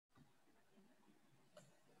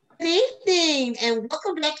Good evening, and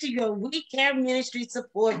welcome back to your We Care Ministry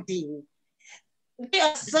support team. We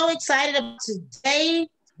are so excited about today.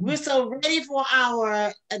 We're so ready for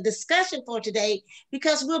our discussion for today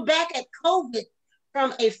because we're back at COVID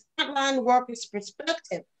from a frontline worker's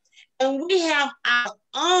perspective. And we have our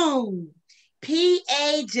own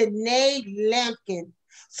PA Janea Lampkin.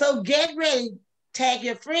 So get ready, tag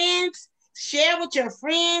your friends, share with your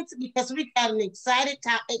friends because we got an exciting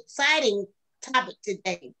topic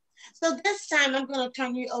today. So this time I'm going to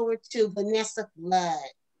turn you over to Vanessa Flood.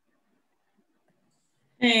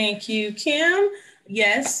 Thank you, Kim.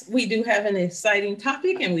 Yes, we do have an exciting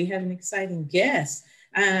topic and we have an exciting guest.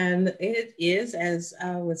 And it is, as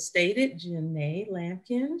was stated, Janea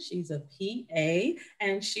Lampkin. She's a PA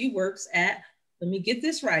and she works at, let me get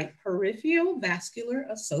this right, Peripheral Vascular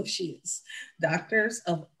Associates, Doctors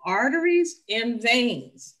of Arteries and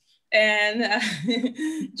Veins. And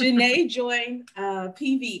Janea joined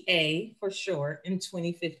PVA for short in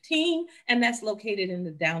 2015, and that's located in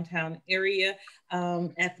the downtown area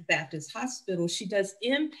at the Baptist Hospital. She does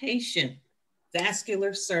inpatient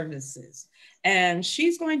vascular services, and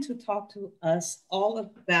she's going to talk to us all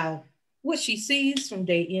about what she sees from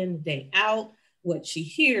day in, day out, what she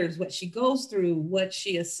hears, what she goes through, what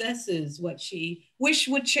she assesses, what she wish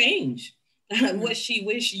would change. What she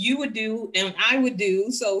wish you would do and I would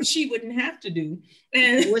do so she wouldn't have to do.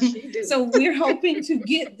 And what she do. So we're hoping to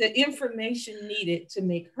get the information needed to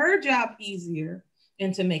make her job easier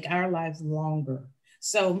and to make our lives longer.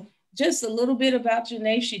 So just a little bit about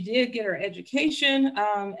Janea. She did get her education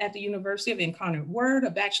at the University of Incarnate Word,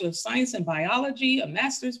 a Bachelor of Science in Biology, a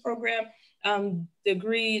master's program,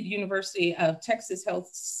 degree at University of Texas Health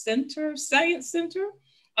Center, Science Center.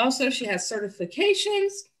 Also, she has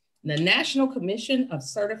certifications, the National Commission of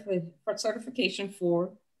Certification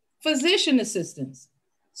for Physician Assistants,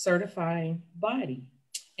 certifying body,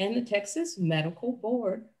 and the Texas Medical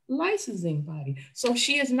Board licensing body. So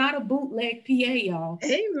she is not a bootleg PA, y'all.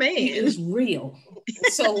 Amen. She is real.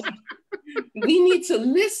 So we need to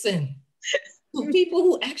listen to people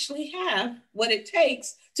who actually have what it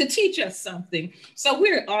takes to teach us something. So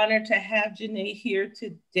we're honored to have Janea here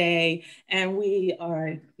today. And we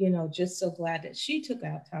are, just so glad that she took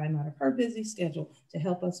out time out of her busy schedule to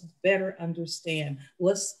help us better understand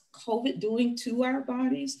what's COVID doing to our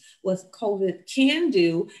bodies, what COVID can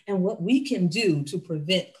do, and what we can do to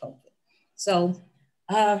prevent COVID. So,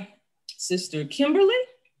 Sister Kimberly,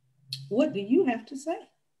 what do you have to say?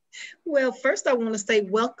 Well, first I want to say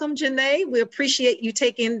welcome, Janea. We appreciate you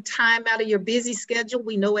taking time out of your busy schedule.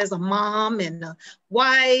 We know as a mom and a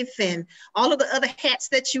wife and all of the other hats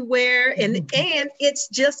that you wear, and it's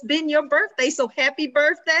just been your birthday, so happy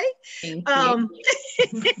birthday. Thank you.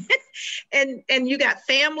 And you got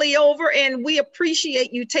family over, and we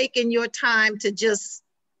appreciate you taking your time to just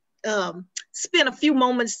spend a few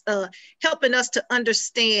moments helping us to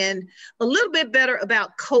understand a little bit better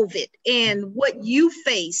about COVID and what you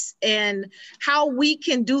face and how we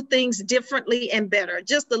can do things differently and better,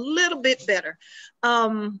 just a little bit better.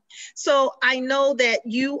 So I know that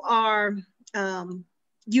you are,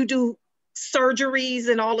 you do surgeries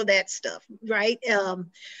and all of that stuff, right?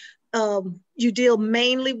 You deal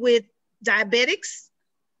mainly with diabetics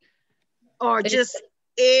or just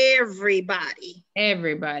everybody?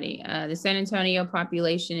 The San Antonio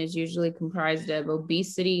population is usually comprised of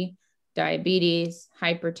obesity, diabetes,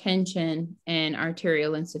 hypertension, and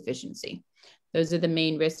arterial insufficiency. Those are the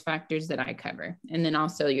main risk factors that I cover. And then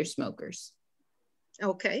also your smokers.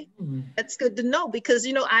 Okay, that's good to know because,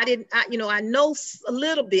 I know a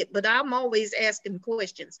little bit, but I'm always asking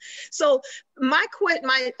questions. So my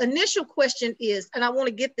initial question is, and I want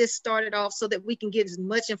to get this started off so that we can get as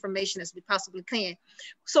much information as we possibly can.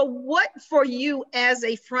 So what for you as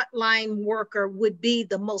a frontline worker would be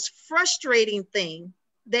the most frustrating thing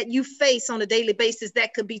that you face on a daily basis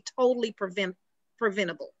that could be totally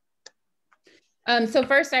preventable? So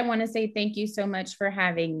first, I want to say thank you so much for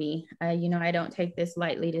having me. I don't take this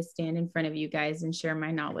lightly to stand in front of you guys and share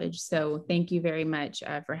my knowledge. So thank you very much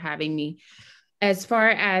for having me. As far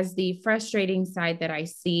as the frustrating side that I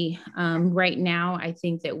see right now, I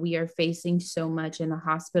think that we are facing so much in the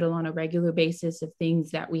hospital on a regular basis of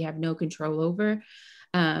things that we have no control over.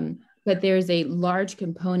 But there's a large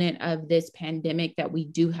component of this pandemic that we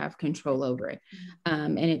do have control over.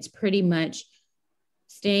 And it's pretty much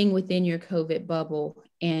staying within your COVID bubble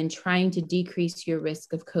and trying to decrease your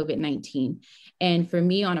risk of COVID-19. And for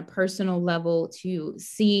me, on a personal level, to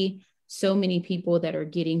see so many people that are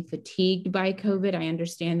getting fatigued by COVID, I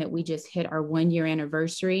understand that we just hit our 1-year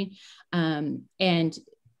anniversary. And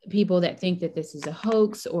people that think that this is a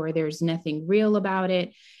hoax or there's nothing real about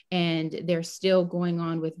it, and they're still going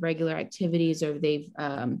on with regular activities, or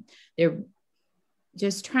they're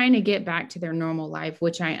just trying to get back to their normal life,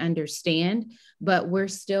 which I understand, but we're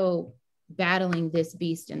still battling this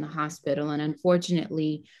beast in the hospital. And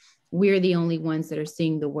unfortunately, we're the only ones that are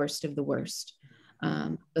seeing the worst of the worst,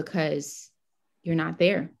 because you're not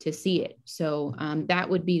there to see it. So that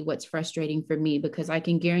would be what's frustrating for me, because I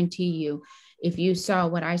can guarantee you, if you saw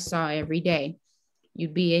what I saw every day,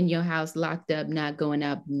 you'd be in your house locked up, not going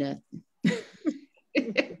out, nothing.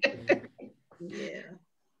 Yeah.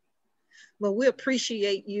 Well, we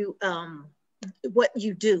appreciate you, what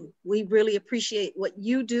you do. We really appreciate what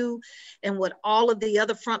you do and what all of the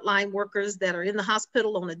other frontline workers that are in the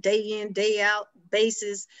hospital on a day in, day out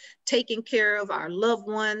basis, taking care of our loved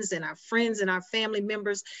ones and our friends and our family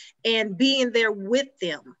members, and being there with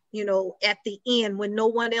them, you know, at the end when no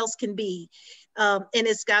one else can be. And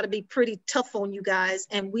it's got to be pretty tough on you guys.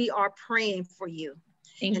 And we are praying for you.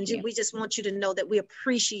 Thank you. We just want you to know that we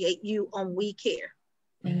appreciate you on We Care.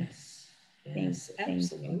 Yes, yes,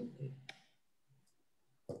 absolutely.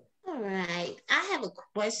 All right. I have a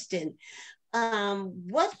question.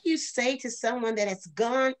 What do you say to someone that has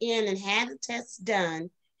gone in and had a test done,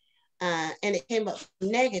 and it came up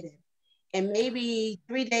negative, and maybe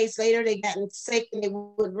 3 days later they gotten sick and they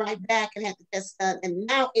went right back and had the test done, and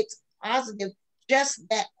now it's positive just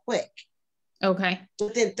that quick? Okay.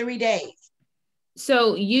 Within 3 days.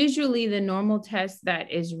 So usually the normal test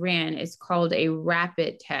that is ran is called a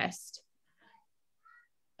rapid test.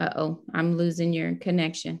 Uh-oh, I'm losing your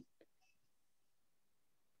connection.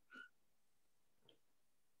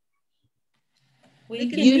 We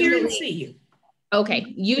can hear and see you. Okay.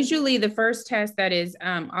 Usually the first test that is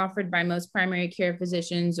offered by most primary care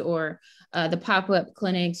physicians, or the pop-up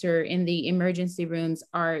clinics, or in the emergency rooms,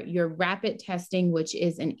 are your rapid testing, which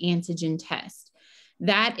is an antigen test.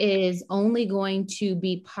 That is only going to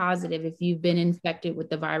be positive if you've been infected with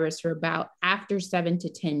the virus for about after 7 to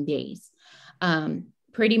 10 days.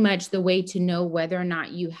 Pretty much the way to know whether or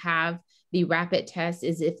not you have the rapid test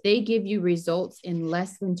is if they give you results in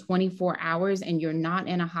less than 24 hours and you're not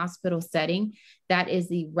in a hospital setting, that is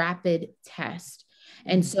the rapid test.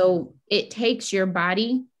 And so it takes your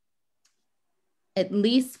body at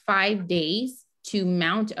least 5 days to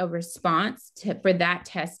mount a response for that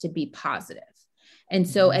test to be positive. And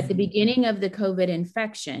so at the beginning of the COVID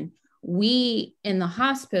infection, we in the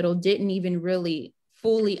hospital didn't even really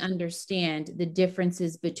fully understand the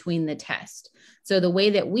differences between the test. So the way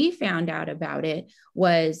that we found out about it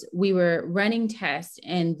was we were running tests,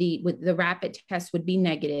 and the rapid test would be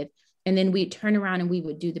negative. And then we'd turn around and we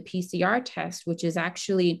would do the PCR test, which is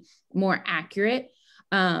actually more accurate.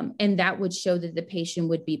 And that would show that the patient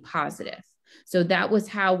would be positive. So that was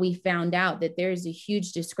how we found out that there's a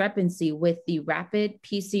huge discrepancy with the rapid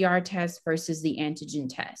PCR test versus the antigen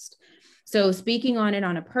test. So speaking on it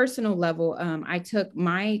on a personal level, I took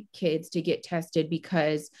my kids to get tested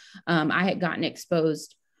because I had gotten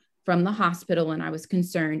exposed from the hospital and I was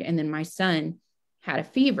concerned. And then my son had a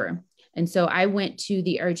fever. And so I went to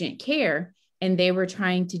the urgent care and they were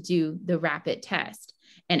trying to do the rapid test.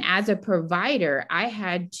 And as a provider, I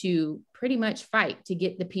had to pretty much fight to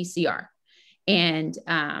get the PCR. And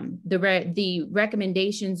the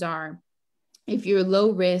recommendations are, if you're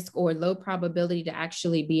low risk or low probability to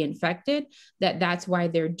actually be infected, that's why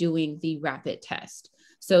they're doing the rapid test.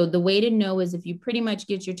 So the way to know is if you pretty much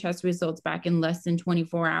get your test results back in less than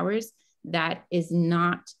 24 hours, that is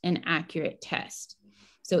not an accurate test.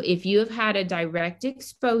 So if you have had a direct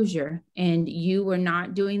exposure and you were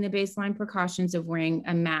not doing the baseline precautions of wearing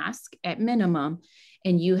a mask at minimum,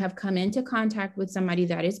 and you have come into contact with somebody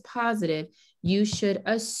that is positive, you should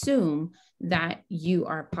assume that you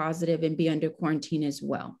are positive and be under quarantine as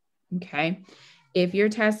well. Okay. If your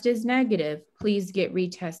test is negative, please get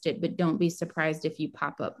retested, but don't be surprised if you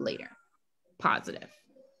pop up later positive.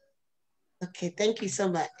 Okay. Thank you so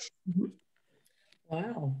much.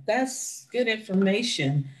 Wow. That's good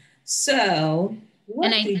information. So,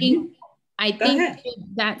 I think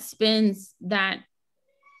that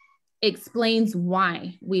explains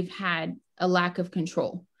why we've had a lack of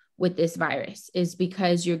control with this virus, is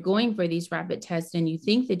because you're going for these rapid tests and you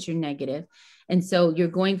think that you're negative. And so you're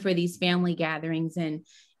going for these family gatherings and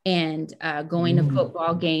going to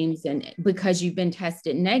football games, and because you've been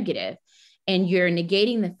tested negative, and you're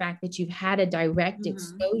negating the fact that you've had a direct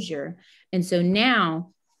exposure. And so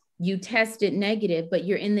now you tested negative, but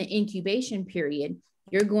you're in the incubation period.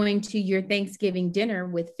 You're going to your Thanksgiving dinner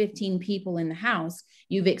with 15 people in the house.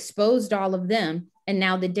 You've exposed all of them. And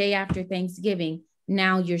now the day after Thanksgiving,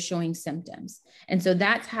 now you're showing symptoms. And so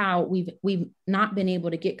that's how we've not been able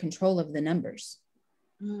to get control of the numbers.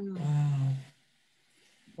 Wow.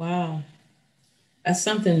 Wow. That's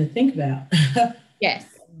something to think about. Yes.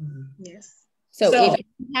 Yes. So if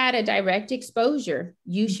you had a direct exposure,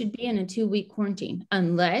 you should be in a 2-week quarantine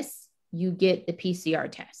unless you get the PCR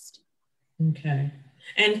test. Okay.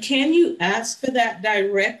 And can you ask for that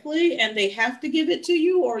directly and they have to give it to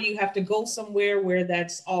you, or you have to go somewhere where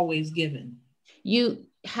that's always given? You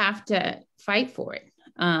have to fight for it.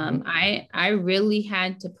 I really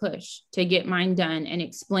had to push to get mine done and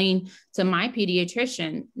explain to my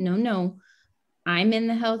pediatrician, no, I'm in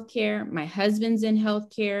the healthcare. My husband's in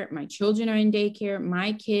healthcare. My children are in daycare.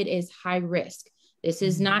 My kid is high risk. This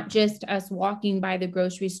is not just us walking by the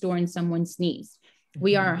grocery store and someone sneezed.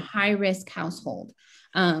 We are a high risk household.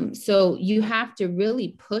 So you have to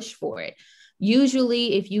really push for it.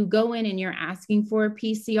 Usually if you go in and you're asking for a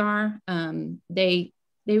PCR,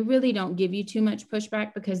 they really don't give you too much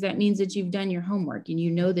pushback, because that means that you've done your homework and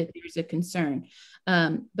you know that there's a concern.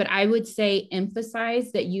 But I would say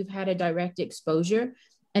emphasize that you've had a direct exposure,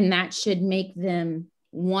 and that should make them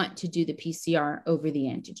want to do the PCR over the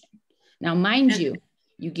antigen. Now, mind you,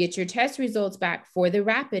 you get your test results back for the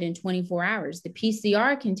rapid in 24 hours. The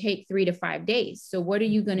PCR can take 3 to 5 days. So what are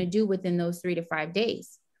you going to do within those 3 to 5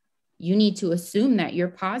 days? You need to assume that you're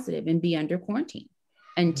positive and be under quarantine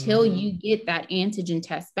until you get that antigen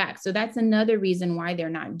test back. So that's another reason why they're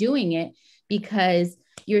not doing it, because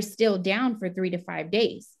you're still down for 3 to 5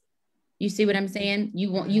 days. You see what I'm saying?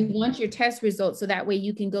 You want your test results so that way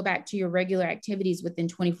you can go back to your regular activities within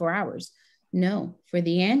 24 hours. No, for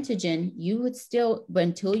the antigen, you would still, but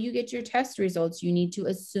until you get your test results, you need to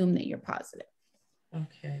assume that you're positive.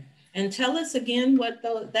 Okay. And tell us again what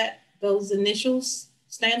those initials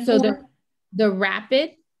stand for. So the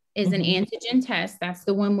rapid is an antigen test. That's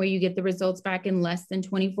the one where you get the results back in less than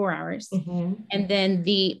 24 hours. And then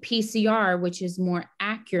the PCR, which is more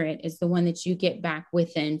accurate, is the one that you get back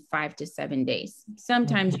within 5 to 7 days.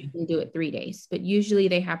 Sometimes you can do it 3 days, but usually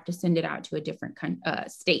they have to send it out to a different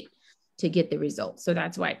state to get the results. So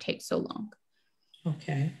that's why it takes so long.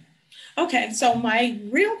 Okay. Okay. So my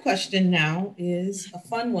real question now is a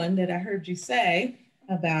fun one that I heard you say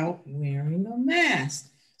about wearing a mask.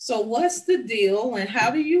 So what's the deal, and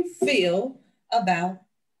how do you feel about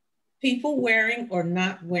people wearing or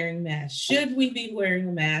not wearing masks? Should we be wearing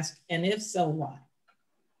a mask? And if so, why?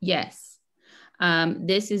 Yes.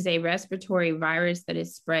 This is a respiratory virus that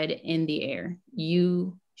is spread in the air.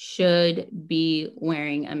 You should be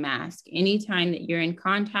wearing a mask anytime that you're in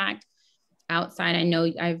contact outside. I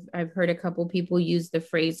know I've heard a couple people use the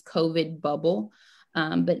phrase COVID bubble.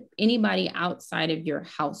 But anybody outside of your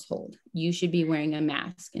household, you should be wearing a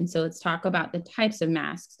mask. And so let's talk about the types of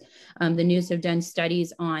masks. The news have done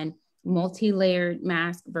studies on multi-layered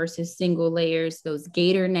mask versus single layers. Those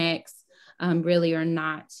gator necks really are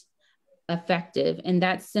not effective. And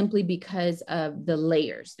that's simply because of the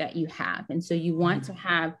layers that you have. And so you want to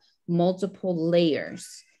have multiple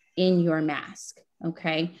layers in your mask.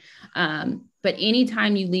 Okay. But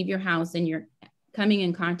anytime you leave your house and you're coming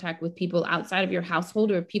in contact with people outside of your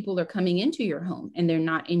household, or if people are coming into your home and they're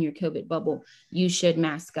not in your COVID bubble, you should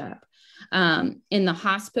mask up. In the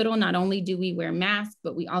hospital, not only do we wear masks,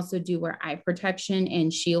 but we also do wear eye protection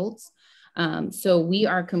and shields. So we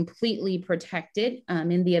are completely protected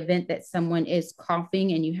in the event that someone is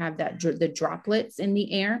coughing and you have the droplets in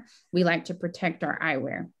the air. We like to protect our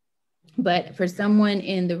eyewear. But for someone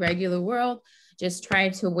in the regular world, just try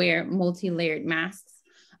to wear multi-layered masks.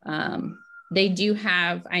 They do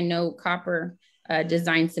have, I know Copper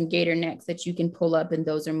designed some gator necks that you can pull up, and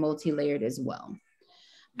those are multi-layered as well.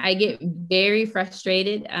 I get very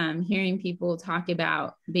frustrated hearing people talk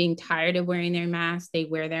about being tired of wearing their masks. They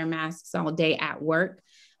wear their masks all day at work.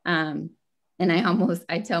 And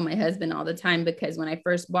I tell my husband all the time, because when I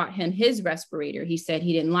first bought him his respirator, he said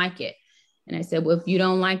he didn't like it. And I said, well, if you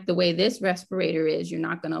don't like the way this respirator is, you're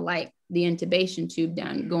not going to like the intubation tube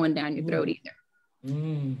going down your throat either.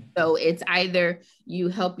 So it's either you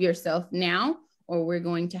help yourself now, or we're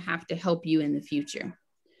going to have to help you in the future.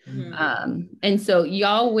 And so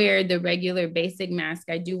y'all wear the regular basic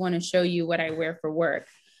mask. I do want to show you what I wear for work.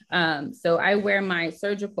 So I wear my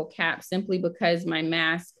surgical cap simply because my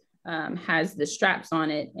mask has the straps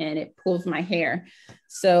on it and it pulls my hair.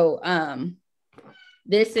 So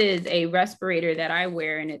this is a respirator that I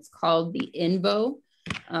wear, and it's called the Invo.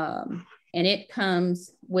 And it comes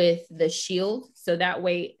with the shield. So that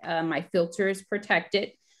way my filter is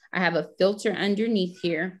protected. I have a filter underneath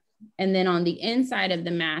here. And then on the inside of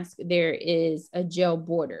the mask, there is a gel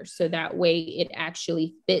border. So that way it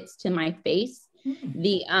actually fits to my face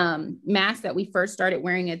The masks that we first started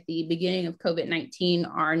wearing at the beginning of COVID-19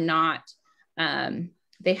 are not,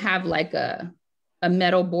 they have like a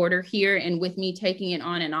metal border here. And with me taking it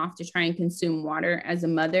on and off to try and consume water as a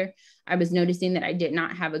mother, I was noticing that I did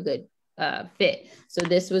not have a good fit. So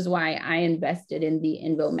this was why I invested in the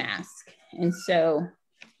Invo mask. And so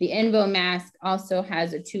the Invo mask also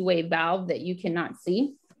has a two-way valve that you cannot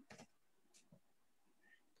see.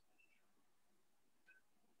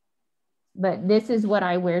 But this is what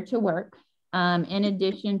I wear to work. In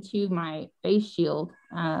addition to my face shield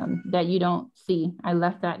that you don't see. I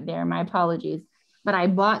left that there, my apologies. But I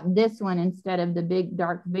bought this one instead of the big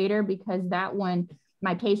Darth Vader because that one,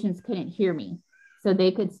 my patients couldn't hear me. So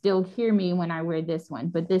they could still hear me when I wear this one.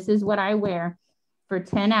 But this is what I wear for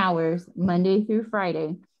 10 hours, Monday through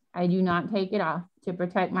Friday. I do not take it off to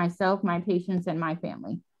protect myself, my patients, and my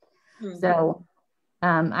family. Mm-hmm. So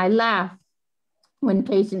I laugh when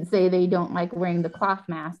patients say they don't like wearing the cloth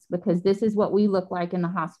mask because this is what we look like in the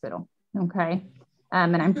hospital, okay?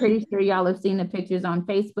 And I'm pretty sure y'all have seen the pictures on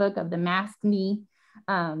Facebook of the mask knee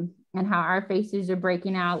and how our faces are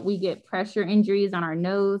breaking out. We get pressure injuries on our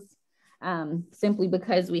nose simply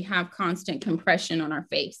because we have constant compression on our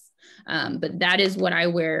face. But that is what I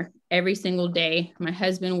wear every single day. My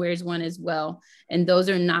husband wears one as well. And those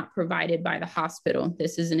are not provided by the hospital.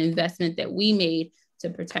 This is an investment that we made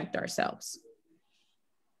to protect ourselves.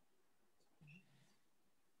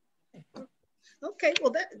 Okay,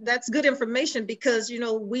 well, that's good information because, you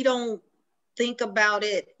know, we don't think about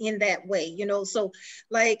it in that way, you know, so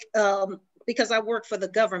like, because I work for the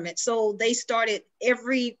government, so they started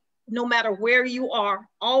no matter where you are,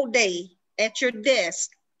 all day at your desk,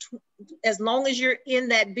 as long as you're in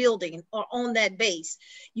that building or on that base,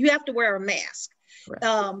 you have to wear a mask.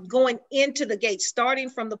 Going into the gate, starting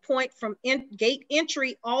from the point from gate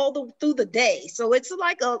entry through the day. So it's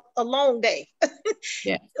like a long day.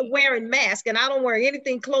 Yeah. Wearing mask, and I don't wear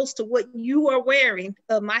anything close to what you are wearing.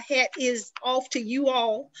 My hat is off to you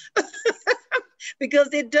all because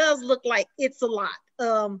it does look like it's a lot.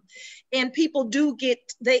 And people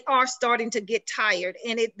they are starting to get tired,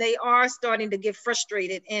 and they are starting to get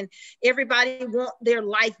frustrated, and everybody want their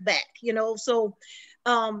life back, you know? So,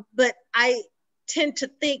 but I tend to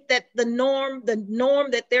think that the norm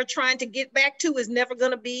that they're trying to get back to is never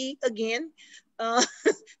going to be again.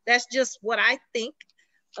 That's just what I think.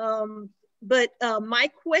 But my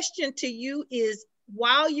question to you is,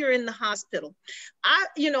 while you're in the hospital,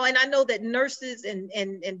 and I know that nurses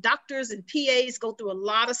and doctors and PAs go through a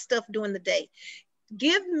lot of stuff during the day.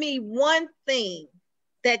 Give me one thing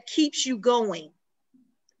that keeps you going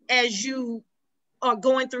as you are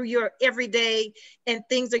going through your everyday and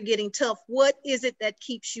things are getting tough. What is it that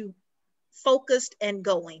keeps you focused and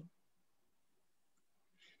going?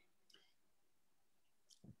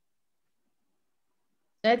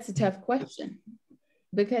 That's a tough question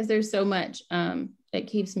because there's so much that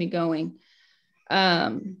keeps me going.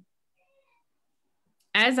 As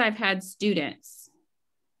I've had students,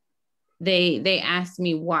 they ask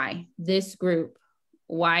me why this group,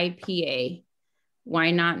 why PA,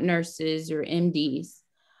 why not nurses or MDs?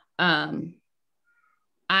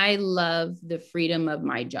 I love the freedom of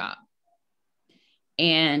my job.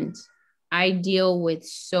 And I deal with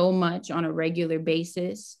so much on a regular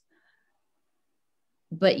basis.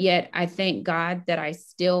 But yet I thank God that I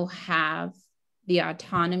still have the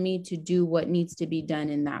autonomy to do what needs to be done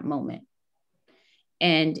in that moment.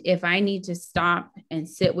 And if I need to stop and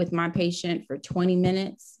sit with my patient for 20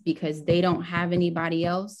 minutes because they don't have anybody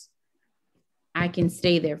else, I can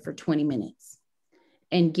stay there for 20 minutes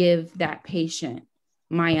and give that patient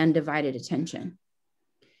my undivided attention.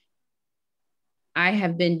 I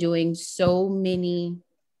have been doing so many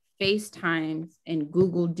FaceTimes and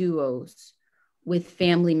Google Duos with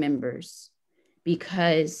family members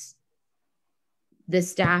because the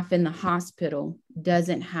staff in the hospital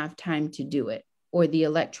doesn't have time to do it, or the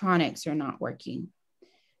electronics are not working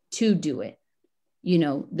to do it. You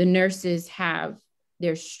know, the nurses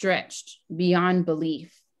they're stretched beyond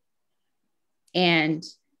belief. And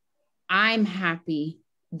I'm happy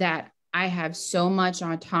that I have so much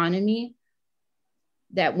autonomy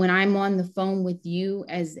that when I'm on the phone with you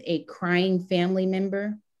as a crying family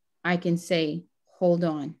member, I can say, hold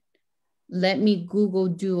on, let me Google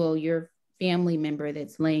Duo your family member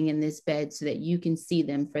that's laying in this bed so that you can see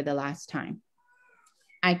them for the last time.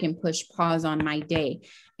 I can push pause on my day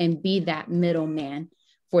and be that middleman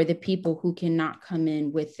for the people who cannot come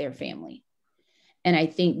in with their family. And I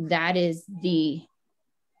think that is the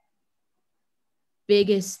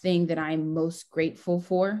biggest thing that I'm most grateful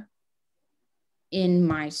for in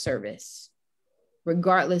my service.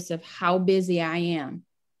 Regardless of how busy I am,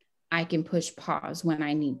 I can push pause when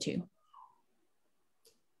I need to.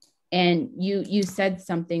 And you said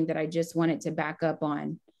something that I just wanted to back up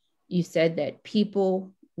on. You said that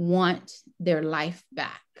people want their life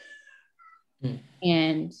back.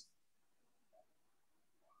 And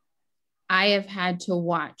I have had to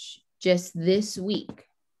watch just this week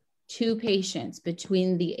 2 patients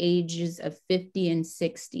between the ages of 50 and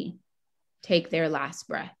 60 take their last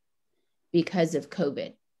breath because of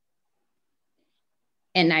COVID.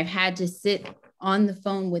 And I've had to sit on the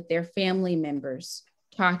phone with their family members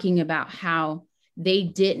talking about how they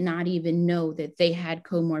did not even know that they had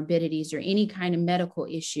comorbidities or any kind of medical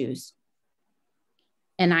issues.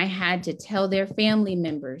 And I had to tell their family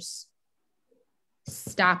members,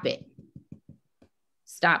 stop it.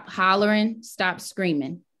 Stop hollering, stop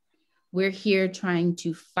screaming. We're here trying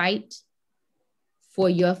to fight for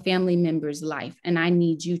your family member's life. And I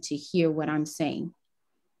need you to hear what I'm saying.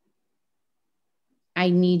 I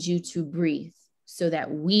need you to breathe so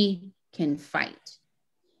that we can fight.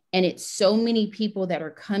 And it's so many people that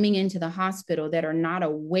are coming into the hospital that are not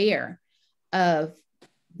aware of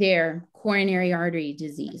their coronary artery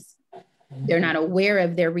disease. They're not aware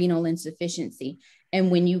of their renal insufficiency. And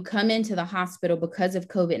when you come into the hospital because of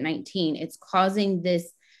COVID-19, it's causing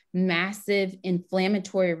this massive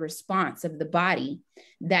inflammatory response of the body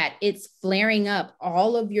that it's flaring up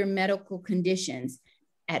all of your medical conditions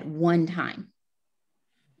at one time.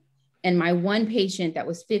 And my one patient that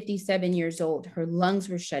was 57 years old, her lungs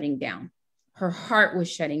were shutting down. Her heart was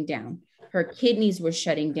shutting down. Her kidneys were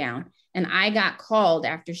shutting down. And I got called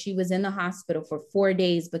after she was in the hospital for 4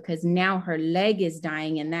 days because now her leg is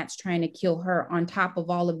dying and that's trying to kill her on top of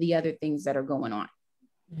all of the other things that are going on.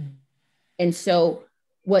 And so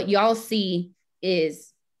what y'all see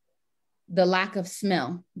is the lack of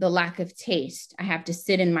smell, the lack of taste. I have to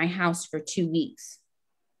sit in my house for 2 weeks.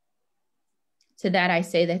 To that, I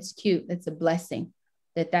say, that's cute. That's a blessing,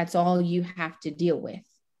 that's all you have to deal with.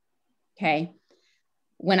 Okay.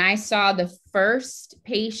 When I saw the first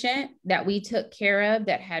patient that we took care of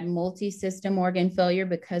that had multi-system organ failure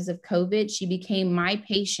because of COVID, she became my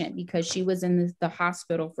patient because she was in the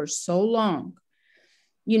hospital for so long.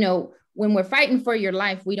 You know, when we're fighting for your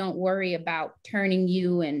life, we don't worry about turning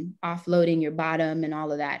you and offloading your bottom and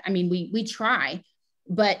all of that. I mean, we try.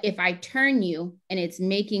 But if I turn you and it's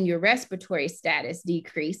making your respiratory status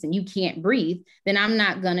decrease and you can't breathe, then I'm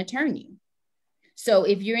not going to turn you. So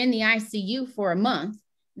if you're in the ICU for a month,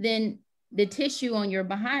 then the tissue on your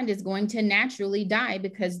behind is going to naturally die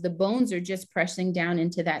because the bones are just pressing down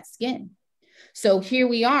into that skin. So here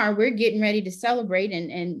we are, we're getting ready to celebrate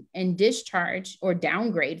and discharge or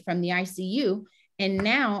downgrade from the ICU. And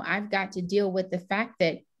now I've got to deal with the fact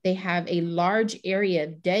that they have a large area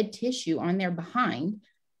of dead tissue on their behind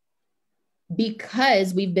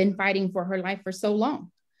because we've been fighting for her life for so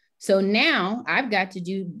long. So now I've got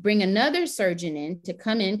to bring another surgeon in to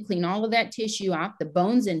come in, clean all of that tissue out, the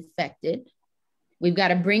bone's infected. We've got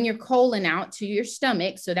to bring your colon out to your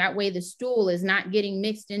stomach so that way the stool is not getting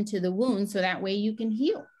mixed into the wound so that way you can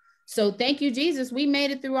heal. So thank you, Jesus. We made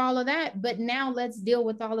it through all of that, but now let's deal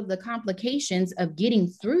with all of the complications of getting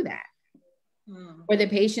through that. Or the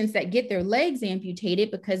patients that get their legs amputated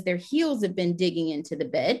because their heels have been digging into the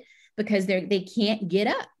bed because they can't get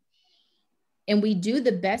up. And we do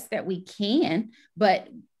the best that we can, but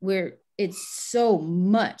it's so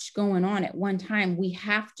much going on at one time. We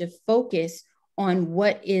have to focus on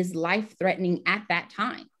what is life-threatening at that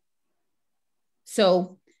time.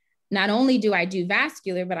 So not only do I do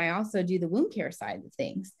vascular, but I also do the wound care side of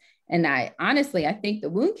things. And I think the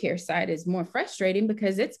wound care side is more frustrating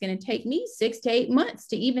because it's going to take me 6 to 8 months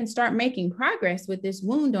to even start making progress with this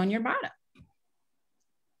wound on your bottom.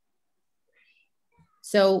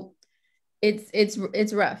 So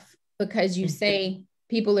it's rough because you say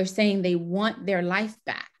people are saying they want their life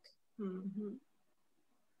back. Mm-hmm.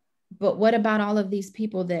 But what about all of these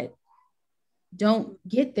people that don't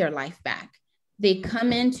get their life back? They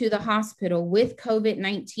come into the hospital with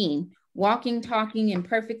COVID-19, walking, talking, and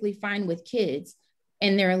perfectly fine with kids,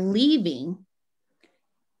 and they're leaving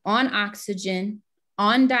on oxygen,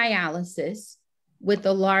 on dialysis, with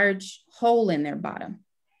a large hole in their bottom.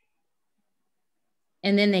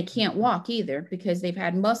 And then they can't walk either because they've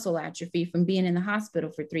had muscle atrophy from being in the hospital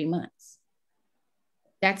for 3 months.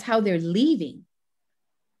 That's how they're leaving.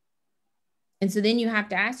 And so then you have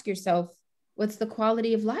to ask yourself, what's the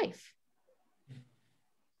quality of life?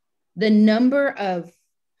 The number of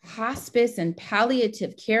hospice and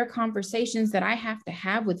palliative care conversations that I have to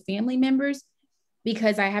have with family members,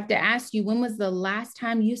 because I have to ask you, when was the last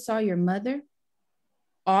time you saw your mother?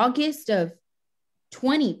 August of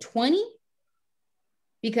 2020?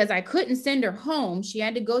 because I couldn't send her home. She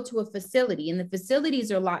had to go to a facility, and the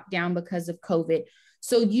facilities are locked down because of COVID.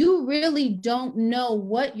 So you really don't know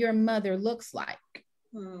what your mother looks like.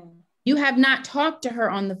 You have not talked to her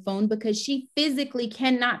on the phone because she physically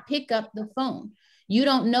cannot pick up the phone. You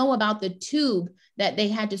don't know about the tube that they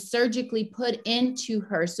had to surgically put into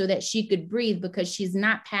her so that she could breathe, because she's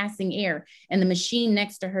not passing air and the machine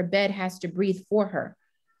next to her bed has to breathe for her.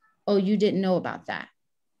 Oh, you didn't know about that.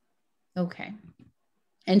 Okay.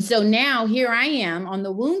 And so now here I am on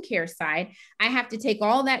the wound care side. I have to take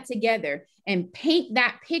all that together and paint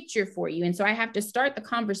that picture for you. And so I have to start the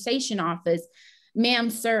conversation off as, ma'am,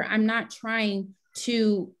 sir, I'm not trying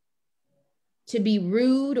to be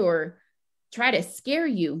rude or try to scare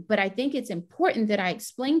you, but I think it's important that I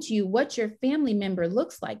explain to you what your family member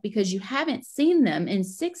looks like, because you haven't seen them in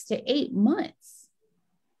 6 to 8 months.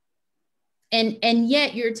 And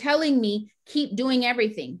yet you're telling me, keep doing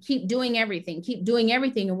everything, keep doing everything, keep doing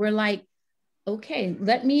everything. And we're like, okay,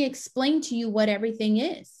 let me explain to you what everything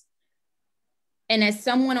is. And as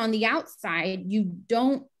someone on the outside, you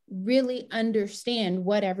don't really understand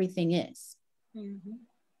what everything is. Mm-hmm.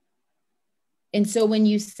 And so when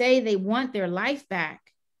you say they want their life back,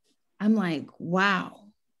 I'm like, wow.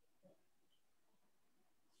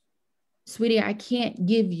 Sweetie, I can't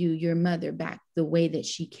give you your mother back the way that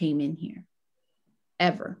she came in here,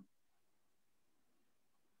 ever.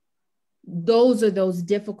 Those are those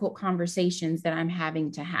difficult conversations that I'm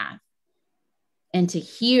having to have. And to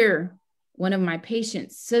hear one of my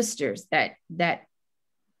patient's sisters that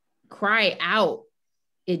cry out,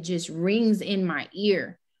 it just rings in my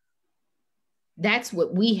ear. That's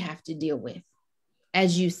what we have to deal with.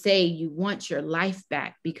 As you say, you want your life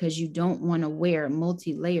back because you don't want to wear a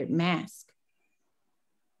multi-layered mask.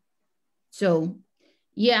 So,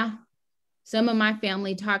 yeah, some of my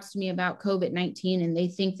family talks to me about COVID-19 and they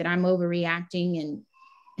think that I'm overreacting, and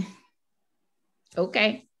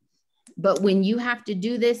okay. But when you have to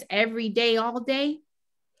do this every day, all day,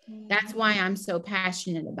 that's why I'm so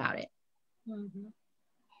passionate about it. Mm-hmm.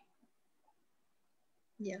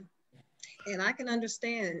 Yeah. And I can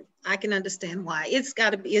understand why.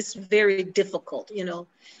 It's very difficult, you know.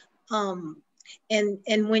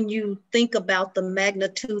 And when you think about the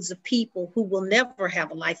magnitudes of people who will never have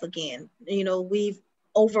a life again, you know,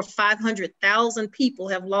 over 500,000 people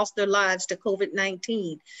have lost their lives to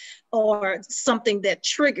COVID-19 or something that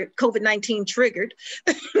COVID-19 triggered.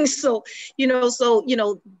 So,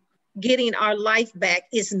 getting our life back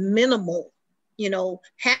is minimal. You know,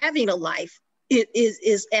 having a life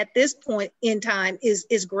is at this point in time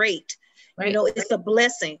is great. Right. You know, it's a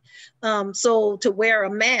blessing. So to wear a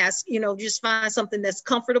mask, you know, just find something that's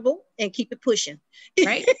comfortable and keep it pushing.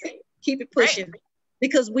 Right. Keep it pushing. Right.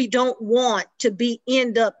 Because we don't want to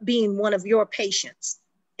end up being one of your patients.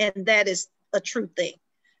 And that is a true thing.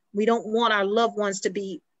 We don't want our loved ones to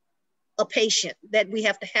be a patient that we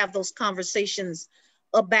have to have those conversations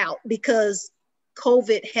about, because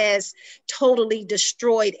COVID has totally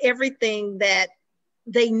destroyed everything that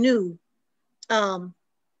they knew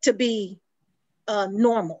to be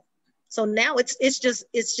normal. So now it's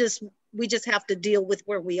just we just have to deal with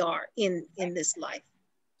where we are in this life.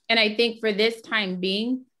 And I think for this time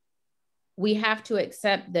being, we have to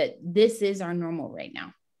accept that this is our normal right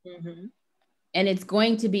now. Mm-hmm. And it's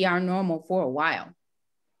going to be our normal for a while.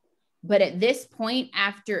 But at this point,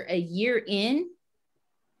 after a year in,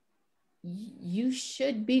 you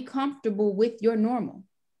should be comfortable with your normal.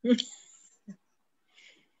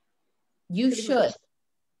 You should.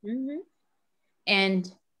 Mm-hmm.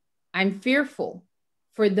 And I'm fearful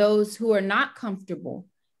for those who are not comfortable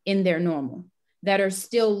in their normal, that are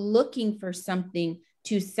still looking for something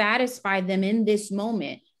to satisfy them in this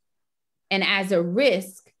moment, and as a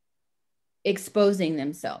risk, exposing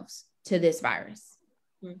themselves to this virus.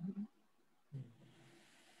 Mm-hmm.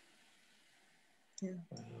 Yeah.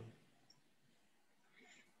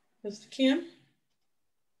 Mr. Kim?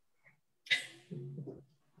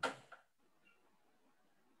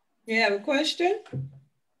 You have a question?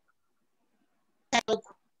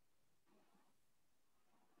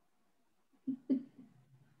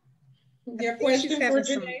 Your question for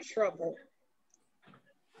Janea? Trouble.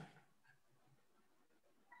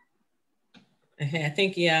 I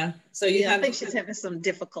think, yeah. So I think she's having some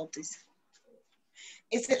difficulties.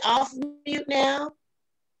 Is it off mute now?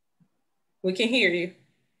 We can hear you.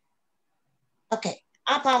 Okay,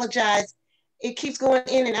 I apologize. It keeps going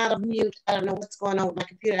in and out of mute. I don't know what's going on with my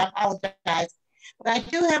computer. I apologize. But I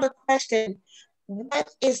do have a question. What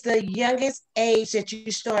is the youngest age that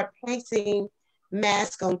you start placing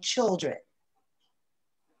masks on children?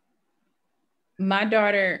 My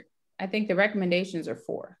daughter, I think the recommendations are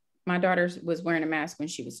 4. My daughter was wearing a mask when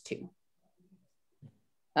she was 2.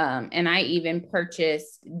 And I even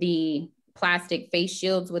purchased the plastic face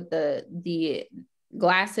shields with the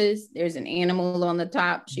glasses. There's an animal on the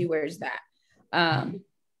top. She wears that.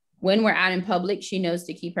 When we're out in public, she knows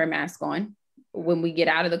to keep her mask on. When we get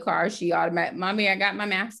out of the car, she automatically, Mommy, I got my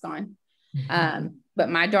mask on. But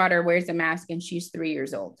my daughter wears a mask and she's 3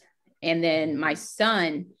 years old. And then my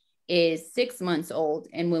son is 6 months old.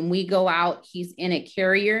 And when we go out, he's in a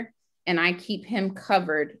carrier and I keep him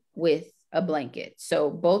covered with a blanket. So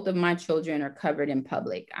both of my children are covered in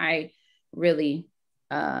public. I really,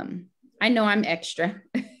 I know I'm extra,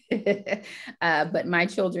 but my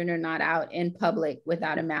children are not out in public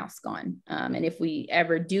without a mask on. And if we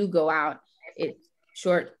ever do go out, it's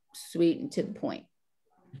short, sweet, and to the point.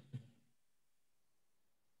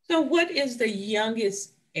 So what is the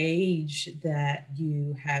youngest age that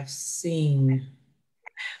you have seen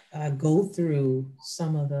go through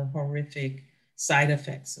some of the horrific side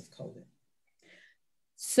effects of COVID?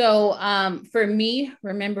 So for me,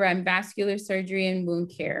 remember, I'm vascular surgery and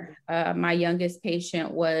wound care. My youngest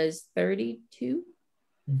patient was 32.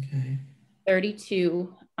 Okay.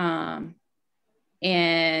 32.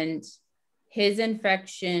 And his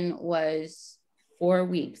infection was 4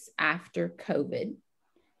 weeks after COVID.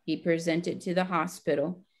 He presented to the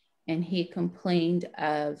hospital and he complained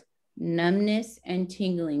of numbness and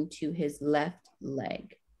tingling to his left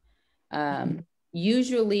leg.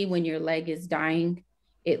 Usually when your leg is dying,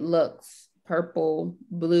 it looks purple,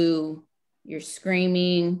 blue, you're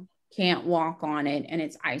screaming, can't walk on it, and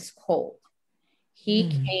it's ice cold. He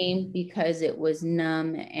came because it was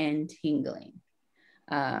numb and tingling,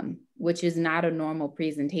 which is not a normal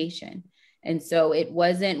presentation. And so it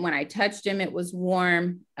wasn't, when I touched him, it was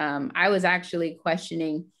warm. I was actually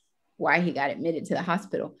questioning why he got admitted to the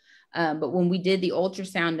hospital. But when we did the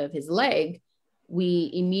ultrasound of his leg,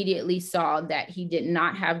 we immediately saw that he did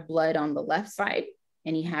not have blood on the left side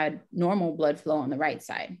and he had normal blood flow on the right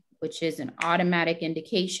side, which is an automatic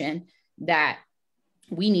indication that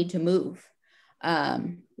we need to move.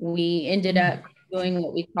 We ended up doing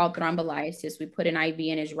what we call thrombolysis. We put an IV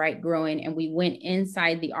in his right groin and we went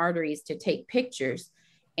inside the arteries to take pictures.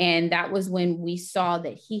 And that was when we saw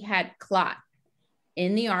that he had clot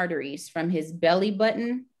in the arteries from his belly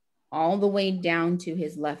button all the way down to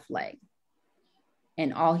his left leg.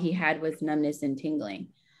 And all he had was numbness and tingling.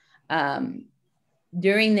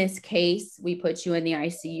 During this case, we put you in the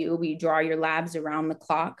ICU. We draw your labs around the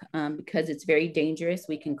clock because it's very dangerous.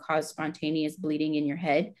 We can cause spontaneous bleeding in your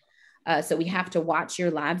head. So we have to watch your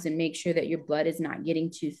labs and make sure that your blood is not getting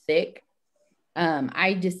too thick.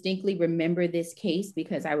 I distinctly remember this case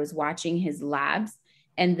because I was watching his labs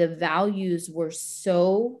and the values were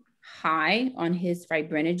so high on his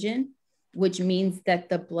fibrinogen, which means that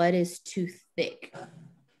the blood is too thick.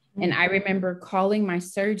 And I remember calling my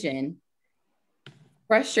surgeon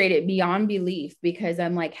frustrated beyond belief because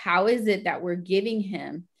I'm like, how is it that we're giving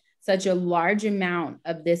him such a large amount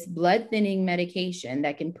of this blood thinning medication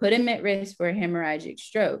that can put him at risk for a hemorrhagic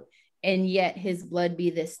stroke, and yet his blood be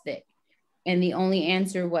this thick? And the only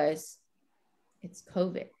answer was, it's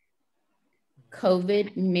COVID.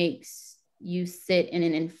 COVID makes you sit in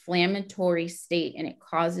an inflammatory state and it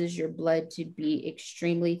causes your blood to be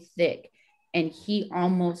extremely thick. And he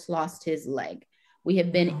almost lost his leg. We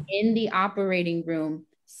have been in the operating room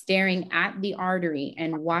staring at the artery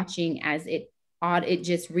and watching as it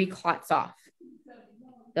just reclots off.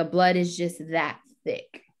 The blood is just that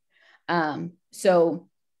thick. So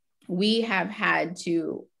we have had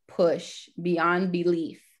to push beyond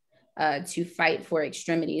belief to fight for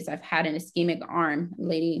extremities. I've had an ischemic arm. A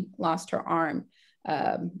lady lost her arm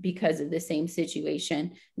because of the same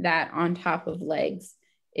situation. That on top of legs,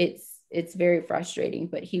 it's very frustrating,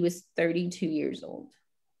 but he was 32 years old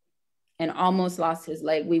and almost lost his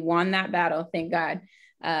leg. We won that battle, thank God.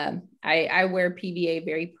 I wear PVA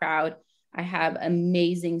very proud. I have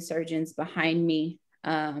amazing surgeons behind me.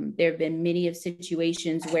 There have been many of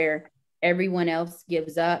situations where everyone else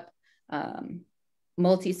gives up,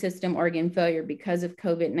 multi-system organ failure because of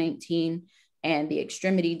COVID-19, and the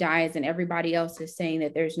extremity dies and everybody else is saying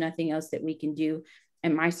that there's nothing else that we can do.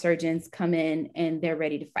 And my surgeons come in and they're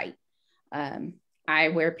ready to fight. I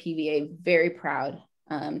wear PVA very proud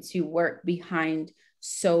to work behind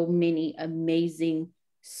so many amazing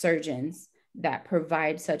surgeons that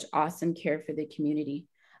provide such awesome care for the community.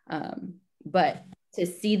 But to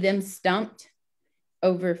see them stumped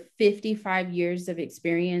over 55 years of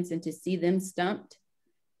experience and to see them stumped,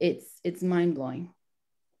 it's mind-blowing.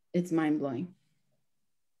 It's mind-blowing.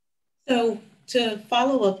 So to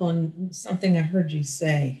follow up on something I heard you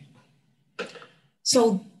say,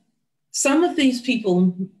 so some of these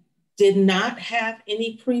people did not have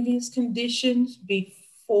any previous conditions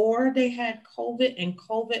before they had COVID, and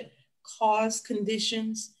COVID caused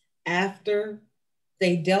conditions after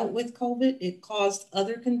they dealt with COVID. It caused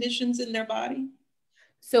other conditions in their body.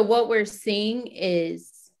 So what we're seeing is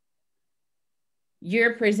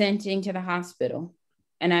you're presenting to the hospital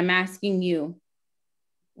and I'm asking you,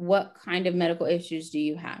 what kind of medical issues do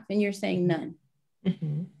you have? And you're saying none.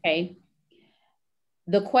 Mm-hmm. Okay.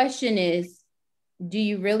 The question is, do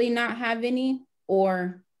you really not have any,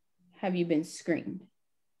 or have you been screened?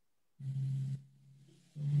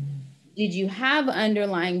 Did you have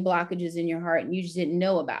underlying blockages in your heart and you just didn't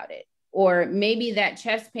know about it? Or maybe that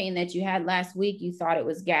chest pain that you had last week, you thought it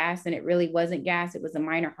was gas and it really wasn't gas. It was a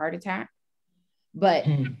minor heart attack, but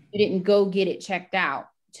you didn't go get it checked out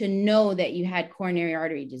to know that you had coronary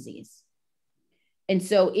artery disease. And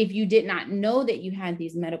so if you did not know that you had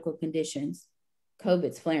these medical conditions,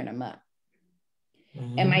 COVID's flaring them up.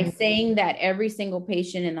 Am I saying that every single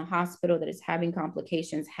patient in the hospital that is having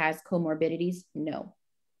complications has comorbidities? No.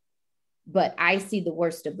 But I see the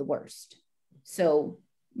worst of the worst. So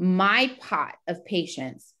my pot of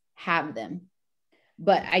patients have them.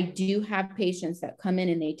 But I do have patients that come in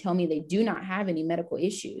and they tell me they do not have any medical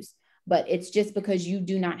issues, but it's just because you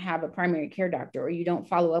do not have a primary care doctor, or you don't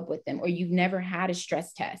follow up with them, or you've never had a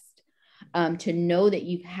stress test to know that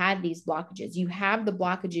you've had these blockages. You have the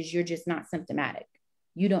blockages, you're just not symptomatic.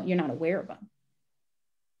 You're not aware of them.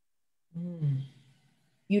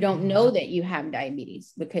 You don't know that you have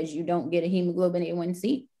diabetes because you don't get a hemoglobin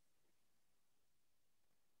A1C.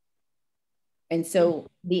 And so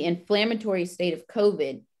the inflammatory state of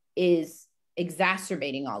COVID is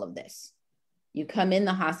exacerbating all of this. You come in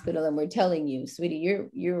the hospital and we're telling you, sweetie,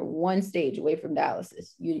 you're one stage away from dialysis.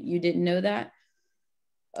 You didn't know that?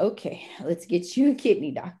 Okay, let's get you a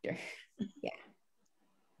kidney doctor. Yeah.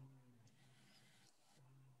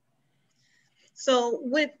 So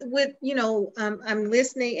with I'm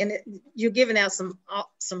listening, and you're giving out some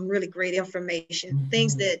really great information,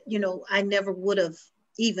 things that, I never would have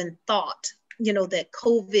even thought, that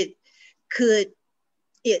COVID could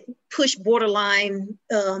push borderline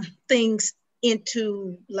things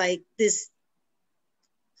into like this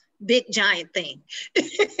big giant thing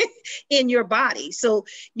in your body. So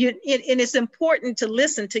and it's important to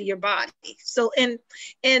listen to your body. So and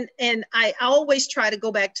I always try to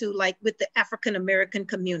go back to, like, with the African American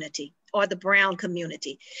community or the brown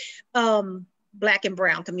community, Black and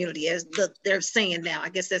brown community, as they're saying now. I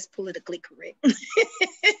guess that's politically correct.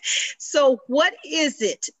 So what is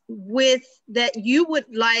it with that you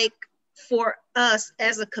would like for us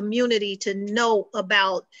as a community to know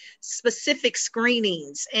about specific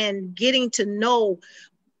screenings and getting to know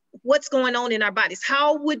what's going on in our bodies?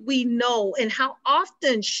 How would we know, and how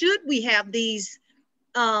often should we have these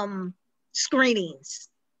screenings?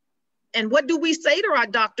 And what do we say to our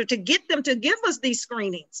doctor to get them to give us these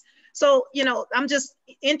screenings? So, I'm just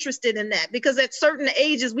interested in that, because at certain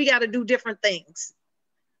ages, we got to do different things.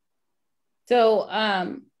 So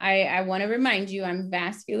I want to remind you, I'm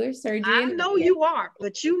vascular surgeon. I know you are,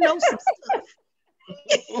 but you know some stuff.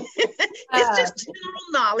 It's just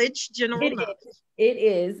general knowledge. It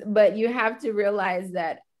is, but you have to realize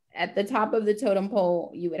that at the top of the totem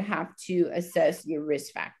pole, you would have to assess your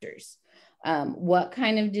risk factors. What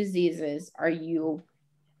kind of diseases are you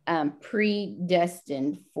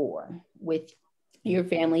predestined for with your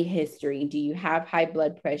family history? Do you have high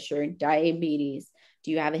blood pressure, diabetes? Do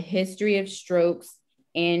you have a history of strokes,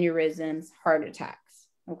 aneurysms, heart attacks?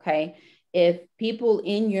 Okay. If people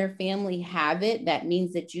in your family have it, that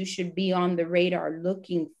means that you should be on the radar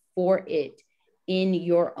looking for it in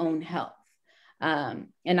your own health. And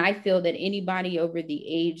I feel that anybody over the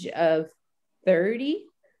age of 30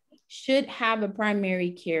 should have a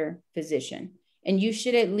primary care physician. And you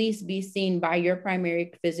should at least be seen by your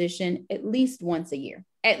primary physician at least once a year,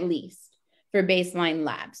 at least, for baseline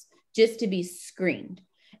labs, just to be screened.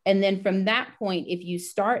 And then from that point, if you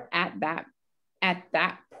start at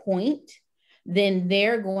that point, then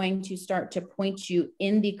they're going to start to point you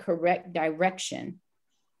in the correct direction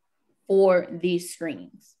for these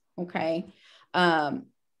screenings. Okay.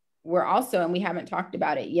 We're also, and we haven't talked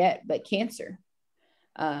about it yet, but cancer.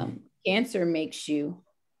 Cancer makes your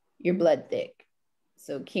blood thick.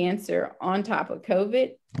 So cancer on top of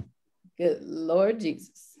COVID, good Lord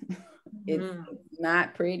Jesus, it's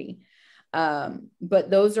not pretty. But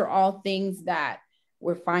those are all things that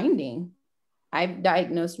we're finding. I've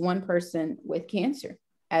diagnosed one person with cancer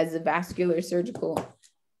as a vascular surgical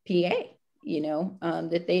PA,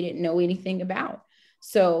 that they didn't know anything about.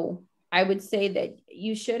 So I would say that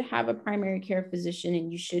you should have a primary care physician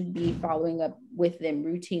and you should be following up with them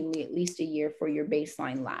routinely at least a year for your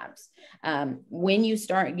baseline labs. When you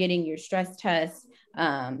start getting your stress tests,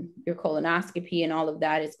 your colonoscopy and all of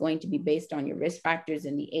that is going to be based on your risk factors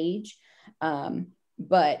and the age.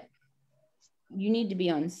 But you need to be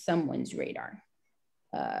on someone's radar.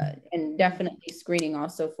 And definitely screening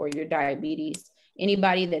also for your diabetes.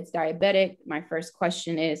 Anybody that's diabetic, my first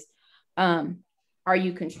question is, are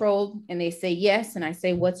you controlled? And they say yes. And I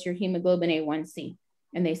say, what's your hemoglobin A1C?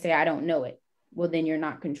 And they say, I don't know it. Well, then you're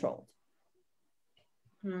not controlled.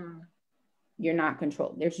 You're not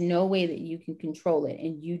controlled. There's no way that you can control it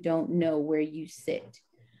and you don't know where you sit.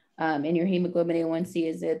 And your hemoglobin A1C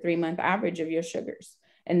is a 3-month average of your sugars.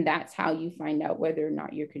 And that's how you find out whether or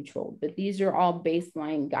not you're controlled. But these are all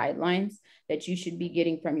baseline guidelines that you should be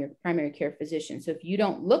getting from your primary care physician. So if you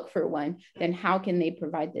don't look for one, then how can they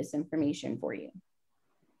provide this information for you?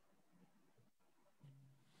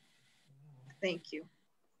 Thank you.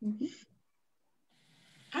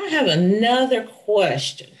 I have another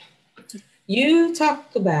question. You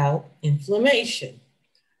talked about inflammation.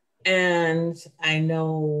 And I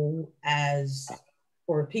know as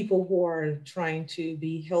for people who are trying to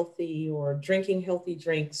be healthy or drinking healthy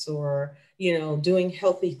drinks or, you know, doing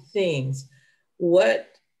healthy things, what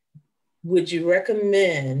would you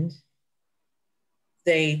recommend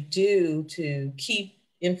they do to keep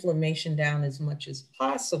inflammation down as much as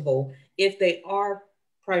possible if they are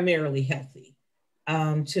primarily healthy,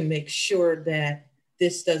 to make sure that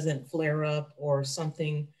this doesn't flare up or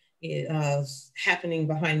something is happening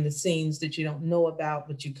behind the scenes that you don't know about,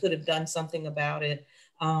 but you could have done something about it,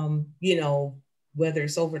 you know, whether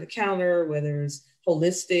it's over the counter, whether it's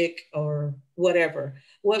holistic or whatever.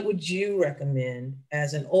 What would you recommend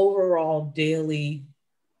as an overall daily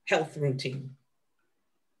health routine?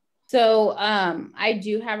 So I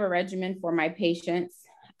do have a regimen for my patients.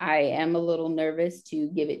 I am a little nervous to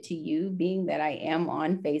give it to you, being that I am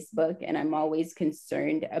on Facebook and I'm always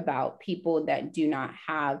concerned about people that do not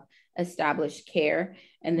have established care.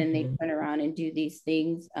 And then they turn around and do these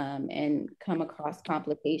things and come across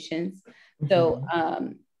complications. So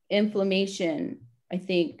inflammation, I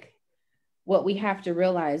think what we have to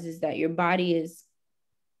realize is that your body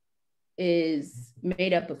is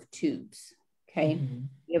made up of tubes. Okay.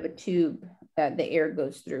 You have a tube that the air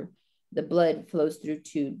goes through. The blood flows through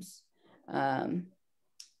tubes. The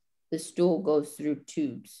stool goes through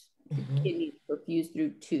tubes. Kidneys perfuse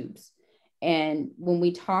through tubes. And when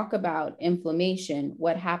we talk about inflammation,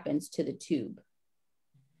 what happens to the tube?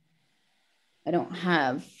 I don't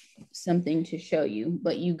have something to show you,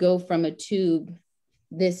 but you go from a tube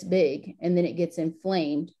this big and then it gets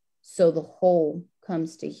inflamed. So the hole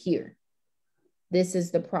comes to here. This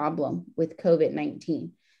is the problem with COVID-19,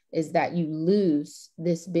 is that you lose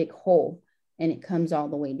this big hole and it comes all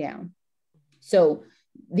the way down. So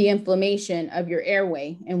the inflammation of your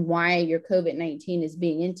airway and why your COVID-19 is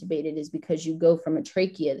being intubated is because you go from a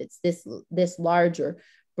trachea that's this large, or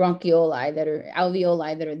bronchioli that are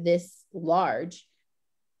alveoli that are this large,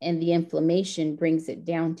 and the inflammation brings it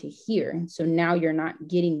down to here. So now you're not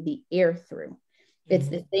getting the air through. It's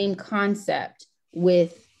the same concept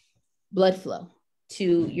with blood flow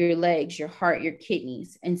to your legs, your heart, your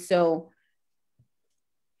kidneys. And so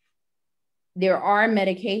there are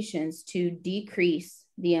medications to decrease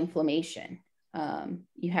the inflammation.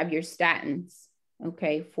 You have your statins,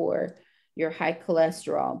 okay, for your high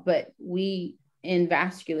cholesterol, but we in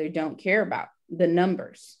vascular don't care about the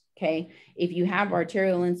numbers, okay? If you have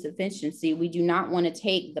arterial insufficiency, we do not want to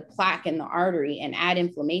take the plaque in the artery and add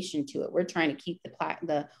inflammation to it. We're trying to keep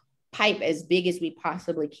the pipe as big as we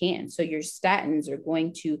possibly can. So your statins are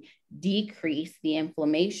going to decrease the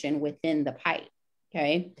inflammation within the pipe,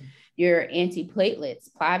 okay? Your antiplatelets,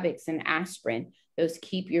 Plavix and aspirin, those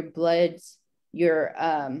keep your blood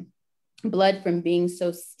from being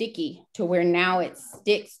so sticky to where now it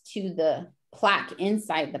sticks to the plaque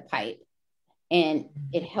inside the pipe and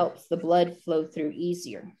it helps the blood flow through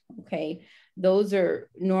easier, okay? Those are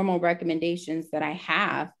normal recommendations that I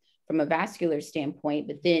have from a vascular standpoint.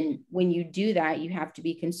 But then when you do that, you have to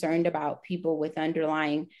be concerned about people with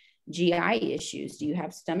underlying GI issues. Do you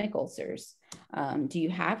have stomach ulcers? Do you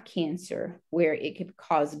have cancer where it could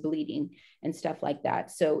cause bleeding and stuff like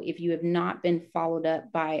that? So if you have not been followed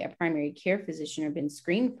up by a primary care physician or been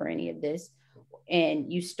screened for any of this,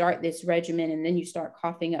 and you start this regimen and then you start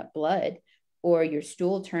coughing up blood or your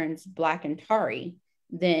stool turns black and tarry,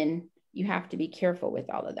 then you have to be careful with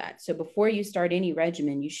all of that. So before you start any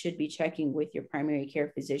regimen, you should be checking with your primary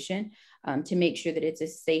care physician to make sure that it's a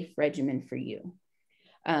safe regimen for you.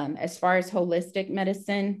 As far as holistic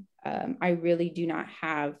medicine, I really do not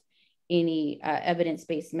have any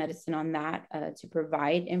evidence-based medicine on that to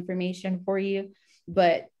provide information for you.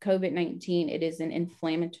 But COVID-19, it is an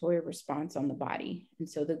inflammatory response on the body. And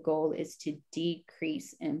so the goal is to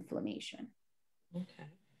decrease inflammation. Okay.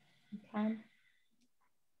 Okay.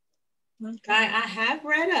 I have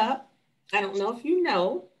read up, I don't know if you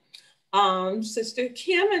know, Sister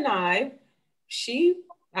Kim and I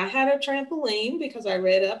had a trampoline because I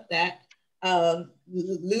read up that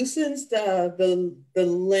loosens the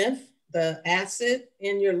lymph, the acid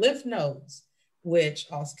in your lymph nodes, which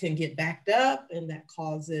also can get backed up, and that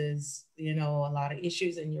causes, a lot of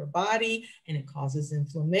issues in your body, and it causes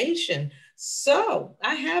inflammation. So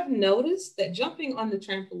I have noticed that jumping on the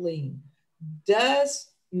trampoline does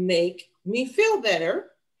make me feel better.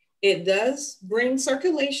 It does bring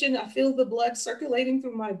circulation. I feel the blood circulating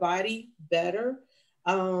through my body better.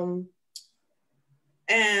 And,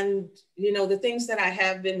 the things that I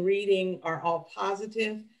have been reading are all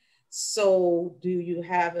positive. So do you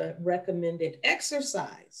have a recommended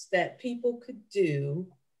exercise that people could do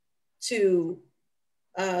to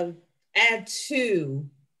add to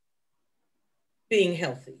being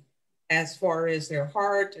healthy as far as their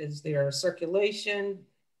heart, as their circulation,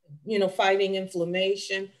 fighting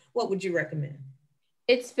inflammation? What would you recommend?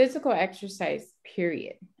 It's physical exercise,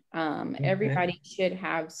 period. Okay. Everybody should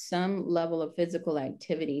have some level of physical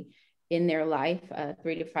activity in their life,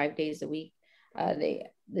 3 to 5 days a week.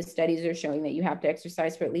 The studies are showing that you have to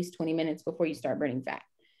exercise for at least 20 minutes before you start burning fat.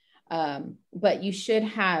 But you should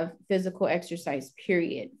have physical exercise,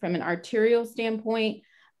 period. From an arterial standpoint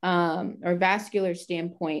or vascular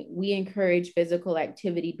standpoint, we encourage physical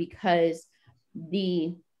activity because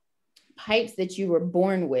the pipes that you were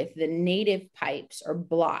born with, the native pipes, are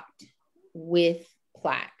blocked with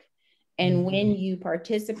plaque. And when you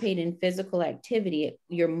participate in physical activity,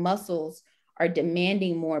 your muscles are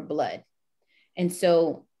demanding more blood. And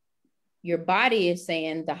so your body is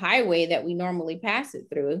saying the highway that we normally pass it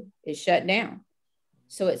through is shut down.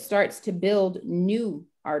 So it starts to build new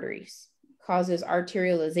arteries, causes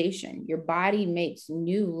arterialization. Your body makes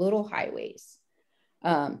new little highways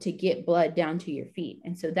to get blood down to your feet.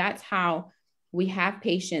 And so that's how we have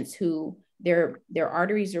patients who their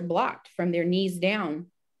arteries are blocked from their knees down,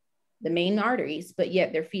 the main arteries, but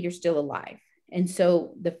yet their feet are still alive. And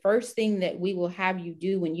so the first thing that we will have you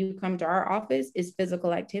do when you come to our office is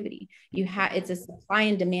physical activity. It's a supply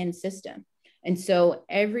and demand system. And so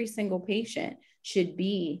every single patient should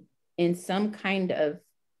be in some kind of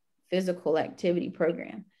physical activity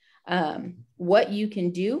program. What you can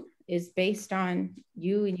do is based on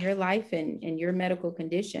you and your life and your medical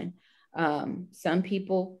condition. Some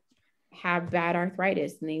people have bad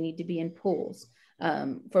arthritis and they need to be in pools.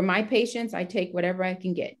 For my patients, I take whatever I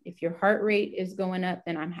can get. If your heart rate is going up,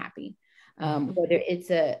 then I'm happy. Whether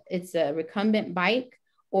it's a recumbent bike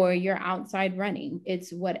or you're outside running,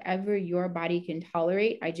 it's whatever your body can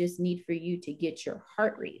tolerate. I just need for you to get your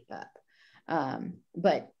heart rate up.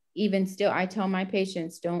 But even still, I tell my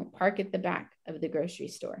patients, don't park at the back of the grocery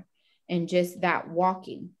store. And just that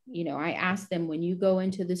walking, I ask them, when you go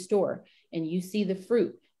into the store and you see the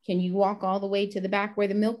fruit, can you walk all the way to the back where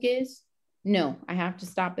the milk is? No, I have to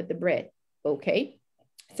stop at the bread. Okay.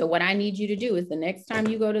 So what I need you to do is the next time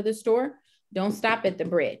you go to the store, don't stop at the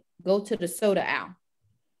bread. Go to the soda aisle.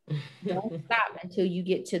 Don't stop until you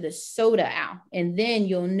get to the soda aisle. And then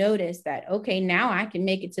you'll notice that, okay, now I can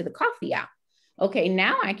make it to the coffee aisle. Okay,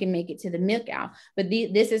 now I can make it to the milk aisle. But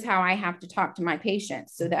this is how I have to talk to my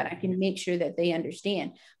patients so that I can make sure that they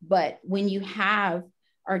understand. But when you have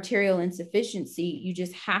arterial insufficiency, you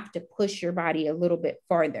just have to push your body a little bit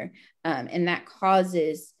farther. And that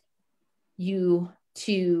causes you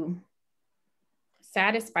to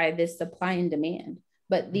satisfy this supply and demand.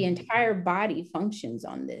 But the entire body functions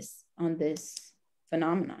on this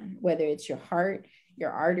phenomenon, whether it's your heart, your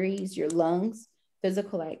arteries, your lungs.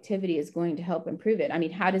 Physical activity is going to help improve it. I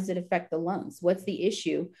mean, how does it affect the lungs? What's the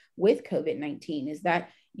issue with COVID-19 is that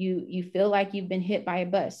you feel like you've been hit by a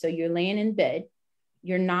bus. So you're laying in bed,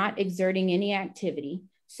 you're not exerting any activity.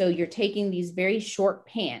 So you're taking these very short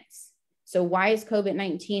pants. So why is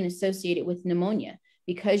COVID-19 associated with pneumonia?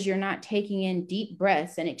 Because you're not taking in deep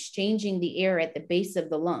breaths and exchanging the air at the base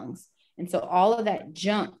of the lungs. And so all of that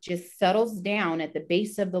junk just settles down at the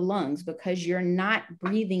base of the lungs because you're not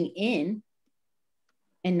breathing in.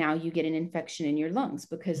 And now you get an infection in your lungs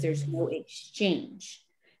because there's no exchange.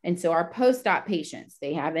 And so our post-op patients,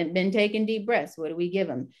 they haven't been taking deep breaths. What do we give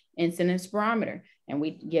them? Insulin spirometer. And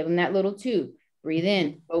we give them that little tube. Breathe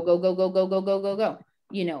in, go, go, go, go, go, go, go, go, go.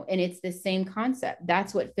 And it's the same concept.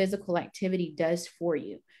 That's what physical activity does for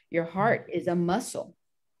you. Your heart is a muscle.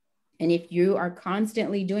 And if you are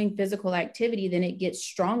constantly doing physical activity, then it gets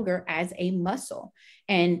stronger as a muscle,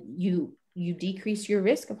 and you decrease your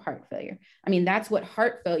risk of heart failure. I mean, that's what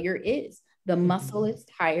heart failure is. The muscle is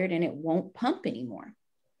tired and it won't pump anymore.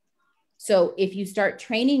 So if you start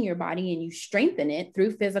training your body and you strengthen it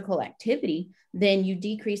through physical activity, then you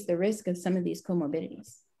decrease the risk of some of these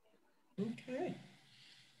comorbidities. Okay.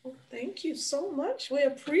 Well, thank you so much. We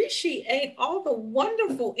appreciate all the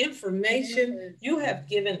wonderful information you have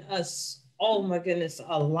given us. Oh my goodness,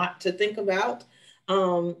 a lot to think about.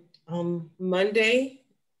 Monday,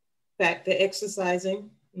 back to exercising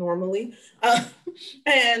normally.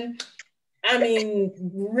 And I mean,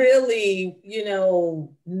 really, you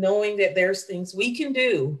know, knowing that there's things we can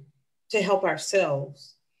do to help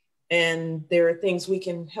ourselves. And there are things we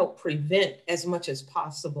can help prevent as much as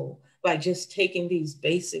possible by just taking these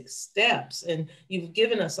basic steps. And you've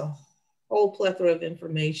given us a whole plethora of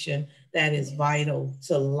information that is vital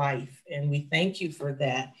to life. And we thank you for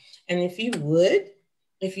that. And if you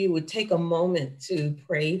would take a moment to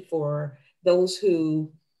pray for those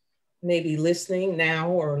who may be listening now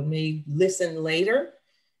or may listen later,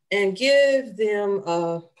 and give them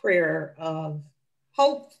a prayer of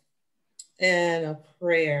hope and a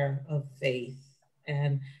prayer of faith,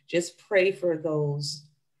 and just pray for those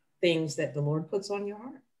things that the Lord puts on your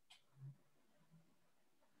heart.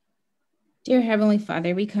 Dear Heavenly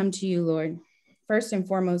Father, we come to you, Lord, first and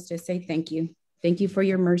foremost to say thank you. Thank you for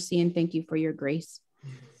your mercy and thank you for your grace.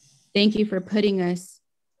 Thank you for putting us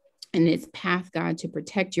in this path, God, to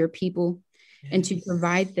protect your people and to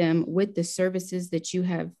provide them with the services that you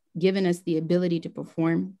have given us the ability to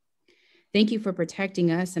perform. Thank you for protecting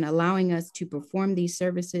us and allowing us to perform these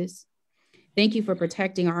services. Thank you for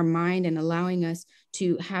protecting our mind and allowing us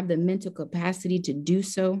to have the mental capacity to do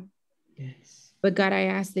so. Yes. But God, I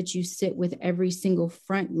ask that you sit with every single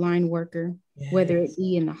frontline worker, Yes. whether it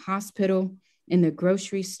be in the hospital, in the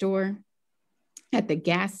grocery store, at the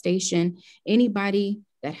gas station, anybody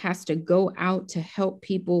that has to go out to help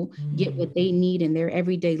people get what they need in their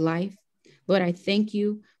everyday life. Lord, I thank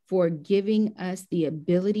you for giving us the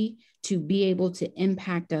ability to be able to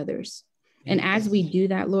impact others. And as we do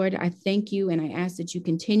that, Lord, I thank you and I ask that you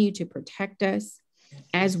continue to protect us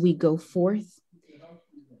as we go forth.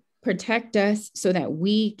 Protect us so that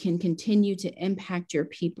we can continue to impact your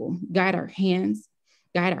people. Guide our hands,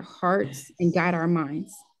 guide our hearts, and guide our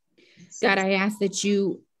minds. God, I ask that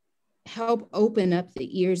you help open up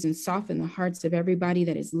the ears and soften the hearts of everybody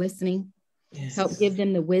that is listening. Yes. Help give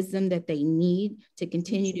them the wisdom that they need to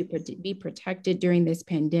continue to be protected during this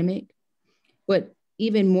pandemic. But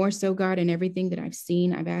even more so, God, in everything that I've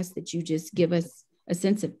seen, I've asked that you just give us a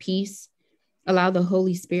sense of peace. Allow the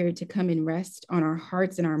Holy Spirit to come and rest on our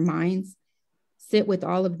hearts and our minds. Sit with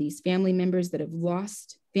all of these family members that have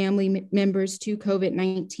lost family members to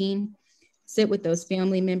COVID-19. Sit with those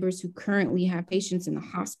family members who currently have patients in the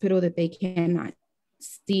hospital that they cannot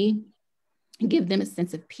see. Give them a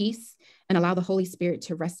sense of peace and allow the Holy Spirit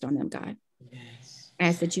to rest on them, God. Yes.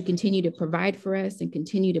 Ask that you continue to provide for us and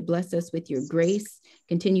continue to bless us with your grace.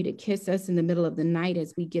 Continue to kiss us in the middle of the night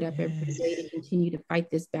as we get up every day to continue to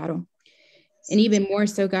fight this battle. And even more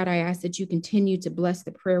so, God, I ask that you continue to bless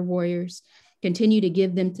the prayer warriors, continue to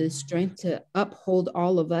give them the strength to uphold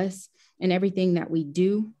all of us and everything that we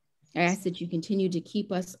do. I ask that you continue to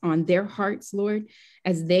keep us on their hearts, Lord,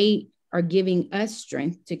 as they are giving us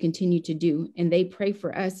strength to continue to do. And they pray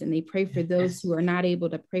for us and they pray for those who are not able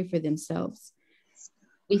to pray for themselves.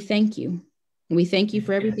 We thank you. And we thank you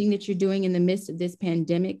for everything that you're doing in the midst of this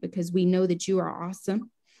pandemic, because we know that you are awesome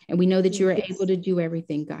and we know that you are able to do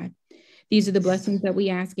everything, God. These are the blessings that we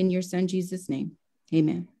ask in your son, Jesus' name.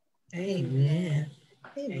 Amen. Amen.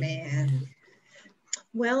 Amen.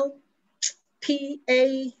 Well,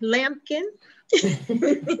 P.A. Lampkin,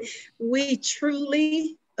 we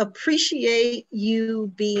truly appreciate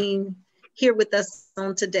you being here with us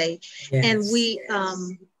on today. Yes.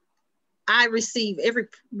 And I receive every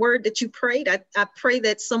word that you prayed. I pray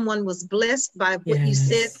that someone was blessed by what you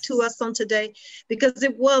said to us on today, because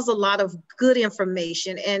it was a lot of good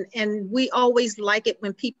information. And we always like it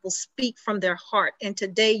when people speak from their heart. And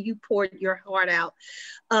today you poured your heart out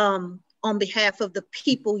on behalf of the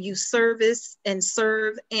people you service and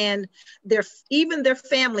serve, and even their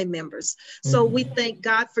family members. So we thank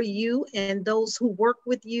God for you and those who work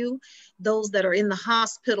with you, those that are in the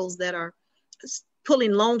hospitals that are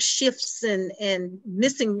pulling long shifts and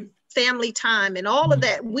missing family time and all of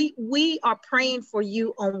that. We are praying for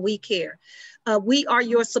you on We Care. We are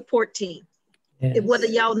your support team. Yes. Whether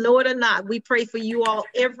y'all know it or not, we pray for you all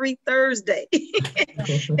every Thursday.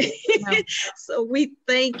 So we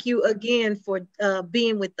thank you again for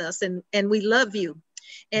being with us, and we love you.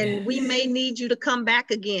 and we may need you to come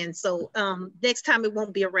back again. So next time it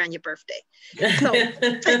won't be around your birthday.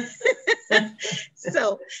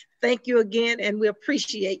 So thank you again, and we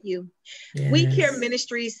appreciate you. Yes. We Care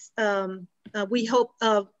Ministries, we hope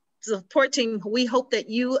support team, we hope that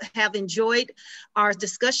you have enjoyed our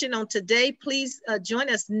discussion on today. Please join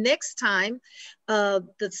us next time,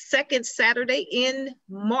 the second Saturday in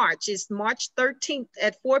March. It's March 13th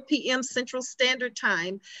at 4 p.m. Central Standard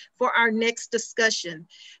Time for our next discussion.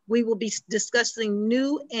 We will be discussing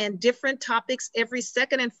new and different topics every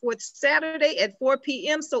second and fourth Saturday at 4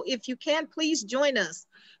 p.m. So if you can, please join us.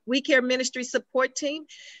 We Care Ministry support team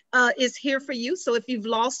is here for you. So if you've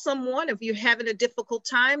lost someone, if you're having a difficult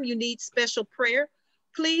time, you need special prayer,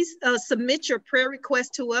 please submit your prayer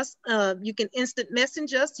request to us. You can instant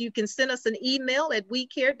message us. You can send us an email at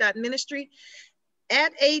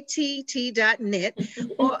wecare.ministry@att.net.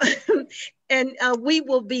 And we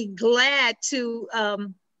will be glad to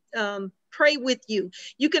pray with you.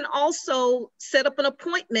 You can also set up an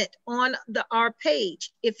appointment on our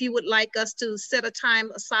page if you would like us to set a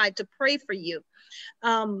time aside to pray for you.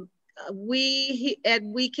 We at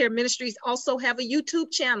We Care Ministries also have a YouTube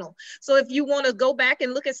channel. So if you want to go back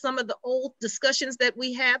and look at some of the old discussions that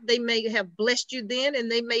we have, they may have blessed you then,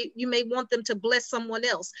 and you may want them to bless someone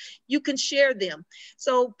else. You can share them.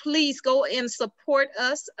 So please go and support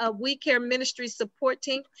us. We Care Ministries support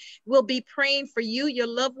team will be praying for you, your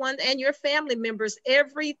loved one, and your family members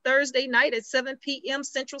every Thursday night at 7 p.m.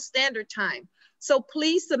 Central Standard Time. So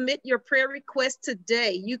please submit your prayer request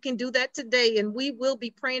today. You can do that today, and we will be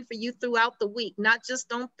praying for you throughout the week, not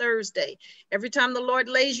just on Thursday. Every time the Lord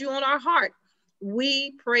lays you on our heart,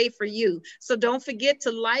 we pray for you. So don't forget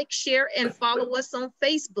to like, share, and follow us on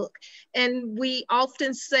Facebook. And we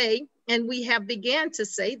often say, and we have began to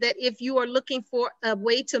say, that if you are looking for a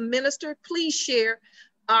way to minister, please share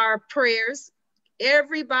our prayers.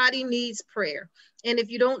 Everybody needs prayer. And if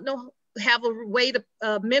you don't know, have a way to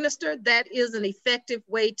minister, that is an effective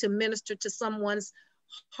way to minister to someone's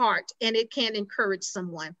heart, and it can encourage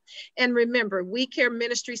someone. And remember, We Care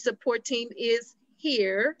Ministry support team is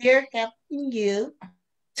here helping you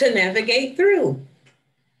to navigate through.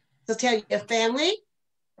 So tell your family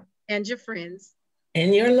and your friends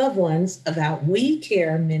and your loved ones about We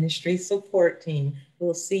Care Ministry support team.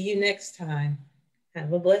 We'll see you next time.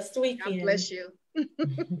 Have a blessed weekend. God bless you. All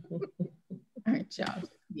right, y'all.